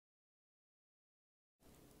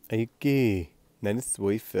Aiki,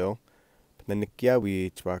 Nanisui Phil,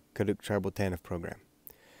 Pananikyawi Chwa Karuk Tribal Tanif program.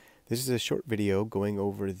 This is a short video going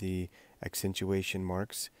over the accentuation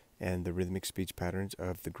marks and the rhythmic speech patterns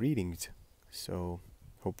of the greetings. So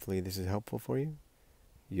hopefully this is helpful for you.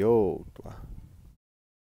 Yo.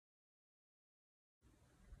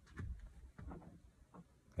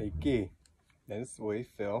 Aiki, Nanisui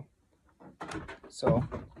Phil. So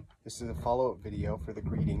this is a follow-up video for the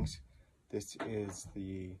greetings. This is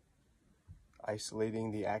the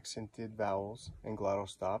isolating the accented vowels and glottal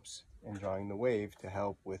stops and drawing the wave to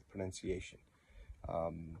help with pronunciation.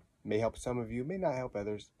 May help some of you, may not help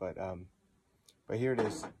others, but here it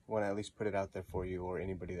is. I want to at least put it out there for you or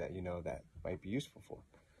anybody that you know that might be useful for.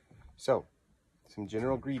 So, some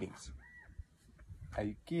general greetings.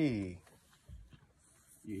 Aiki.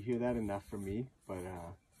 You hear that enough from me, but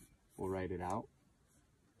we'll write it out.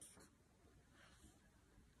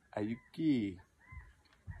 Ayuki.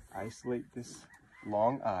 Isolate this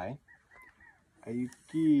long I.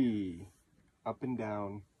 Ayuki. Up and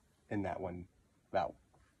down in that one vowel.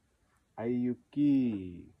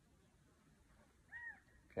 Ayuki.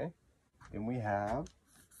 Okay. Then we have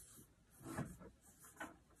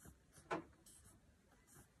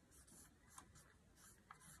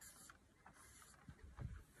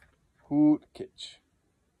Hootkitch.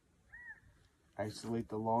 Isolate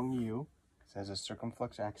the long U. It has a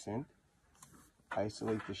circumflex accent.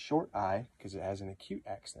 Isolate the short I because it has an acute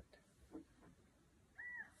accent.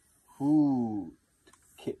 Hootkitch.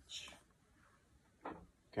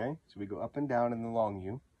 Okay, so we go up and down in the long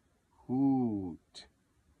U. Hootkitch.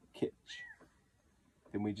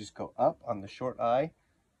 Then we just go up on the short I.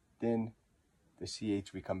 Then the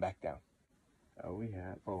CH we come back down.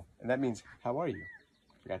 And that means, how are you?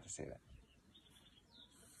 Forgot to say that.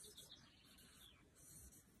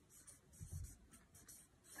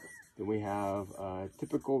 Then we have a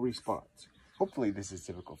typical response. Hopefully this is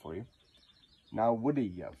typical for you. Now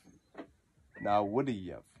would've. Now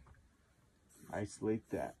would've. Isolate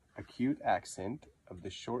that acute accent of the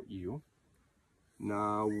short U.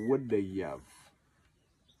 Now would've.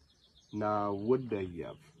 Now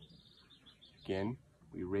would've. Again,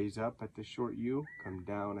 we raise up at the short U, come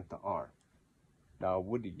down at the R. Now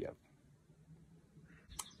would've.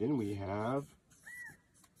 Then we have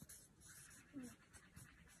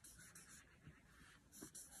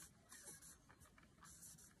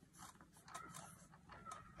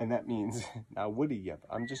and that means, now would've.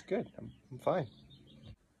 I'm just good. I'm fine.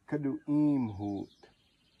 Kadu'im hoot.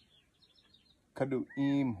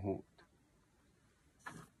 Kadu'im hoot.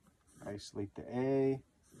 Isolate the A,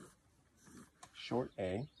 short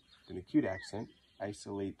A, an acute accent.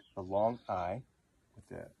 Isolate the long I with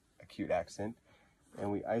the acute accent.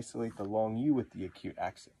 And we isolate the long U with the acute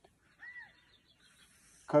accent.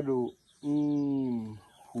 Kadu'im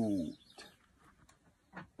hoot.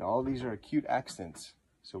 Now all these are acute accents,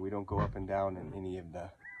 so we don't go up and down in any of the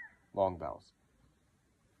long vowels.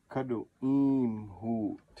 Kadu'im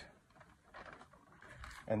hoot.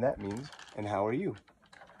 And that means, and how are you?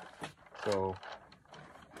 So,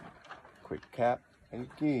 quick cap.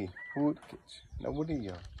 Aiki, hoot, kitch. Now what are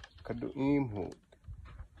you? Kadu'im hoot.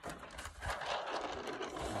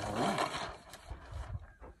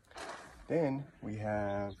 Then we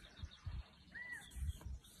have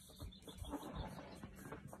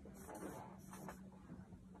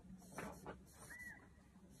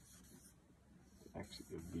actually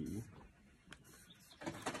the V.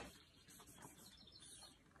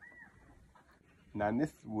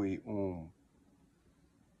 Nanithwi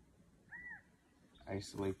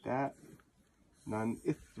Isolate that.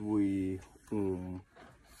 Nanithwi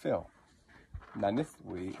fill.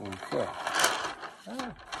 Nanithwi fill.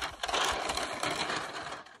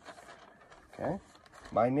 Okay.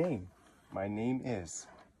 My name. My name is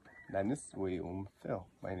Nanithwi Phil.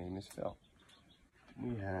 My name is Phil.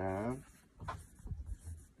 We have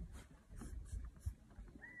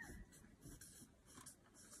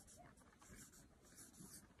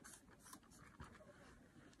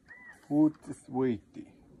Hootsweety.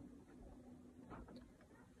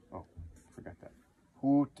 Oh, forgot that.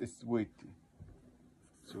 Hootsweety.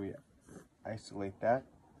 So we isolate that.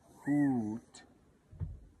 Hoot.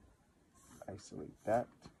 Isolate that.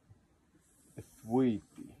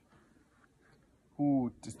 Thweety.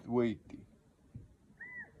 Hootsweety.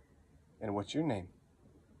 And what's your name?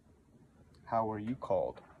 How are you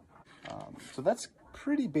called? So that's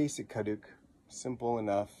pretty basic Karuk. Simple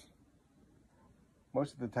enough.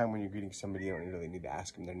 Most of the time when you're greeting somebody, you don't really need to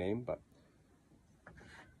ask them their name, but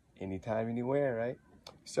anytime, anywhere, right?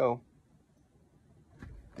 So,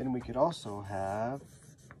 then we could also have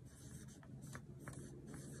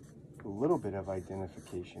a little bit of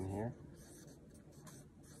identification here.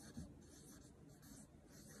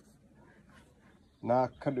 Na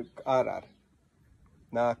karuk arar.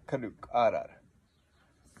 Na karuk arar.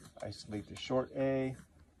 Isolate the short A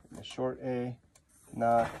and the short A.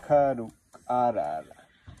 Na karuk arar.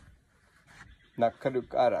 Na karuk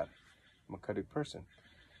arar. I'm a Karuk person.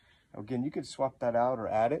 Again, you could swap that out or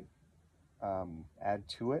add it. Add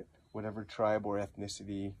to it whatever tribe or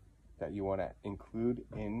ethnicity that you want to include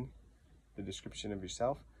in the description of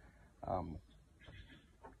yourself.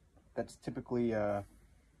 That's typically a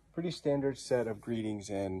pretty standard set of greetings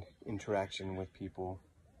and interaction with people.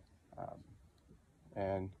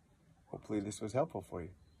 And hopefully this was helpful for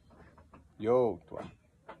you. Yo.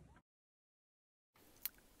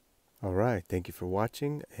 All right. Thank you for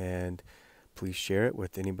watching, and please share it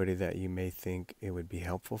with anybody that you may think it would be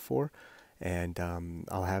helpful for. And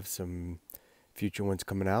I'll have some future ones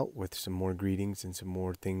coming out with some more greetings and some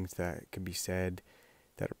more things that can be said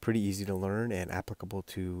that are pretty easy to learn and applicable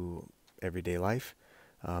to everyday life.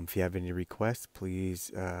 If you have any requests,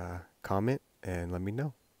 please comment and let me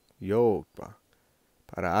know. Yo,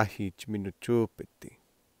 para ahi chiminuchupeti.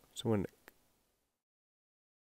 So